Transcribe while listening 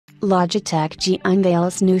Logitech G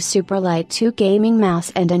unveils new Superlight 2 gaming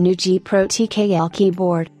mouse and a new G Pro TKL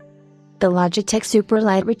keyboard. The Logitech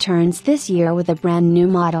Superlight returns this year with a brand new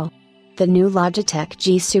model. The new Logitech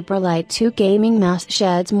G Superlight 2 gaming mouse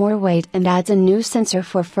sheds more weight and adds a new sensor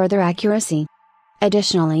for further accuracy.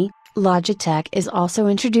 Additionally, Logitech is also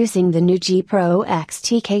introducing the new G Pro X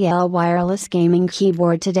TKL wireless gaming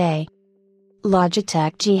keyboard today.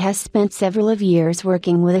 Logitech G has spent several years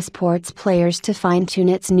working with sports players to fine-tune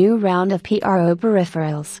its new round of PRO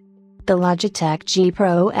peripherals. The Logitech G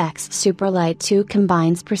Pro X Superlight 2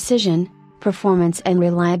 combines precision, performance and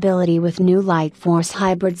reliability with new Lightforce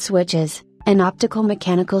hybrid switches, and optical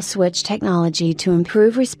mechanical switch technology to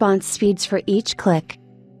improve response speeds for each click.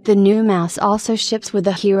 The new mouse also ships with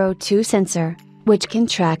a Hero 2 sensor, which can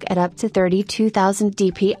track at up to 32,000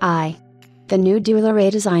 dpi. The new dual array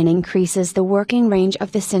design increases the working range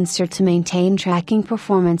of the sensor to maintain tracking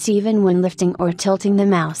performance even when lifting or tilting the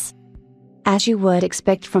mouse. As you would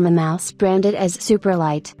expect from a mouse branded as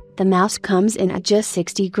Superlight, the mouse comes in at just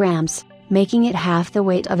 60 grams, making it half the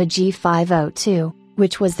weight of a G502,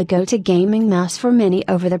 which was the go-to gaming mouse for many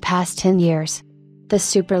over the past 10 years. The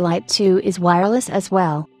Superlight 2 is wireless as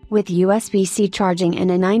well, with USB-C charging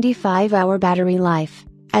and a 95-hour battery life,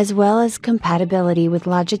 as well as compatibility with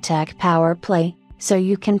Logitech Power Play, so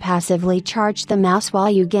you can passively charge the mouse while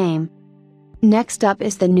you game. Next up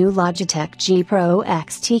is the new Logitech G Pro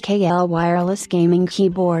X TKL wireless gaming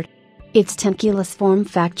keyboard. Its 10-keyless form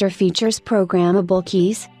factor features programmable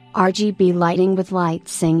keys, RGB lighting with light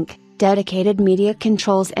sync, dedicated media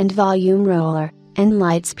controls and volume roller, and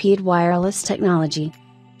Lightspeed wireless technology.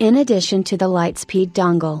 In addition to the Lightspeed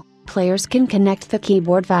dongle, players can connect the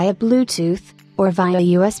keyboard via Bluetooth, or via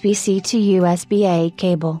USB-C to USB-A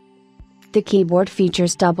cable. The keyboard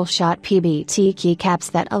features double-shot PBT keycaps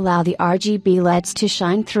that allow the RGB LEDs to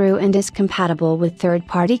shine through and is compatible with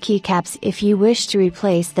third-party keycaps if you wish to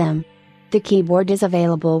replace them. The keyboard is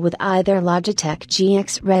available with either Logitech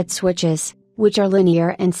GX Red switches, which are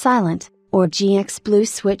linear and silent, or GX Blue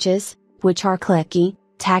switches, which are clicky,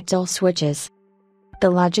 tactile switches.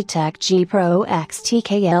 The Logitech G Pro X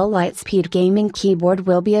TKL Lightspeed gaming keyboard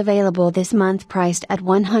will be available this month priced at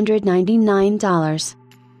 $199.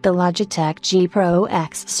 The Logitech G Pro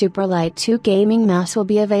X Superlight 2 gaming mouse will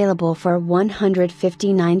be available for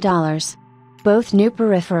 $159. Both new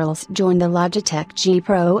peripherals join the Logitech G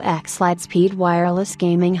Pro X Lightspeed wireless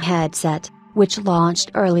gaming headset, which launched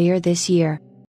earlier this year.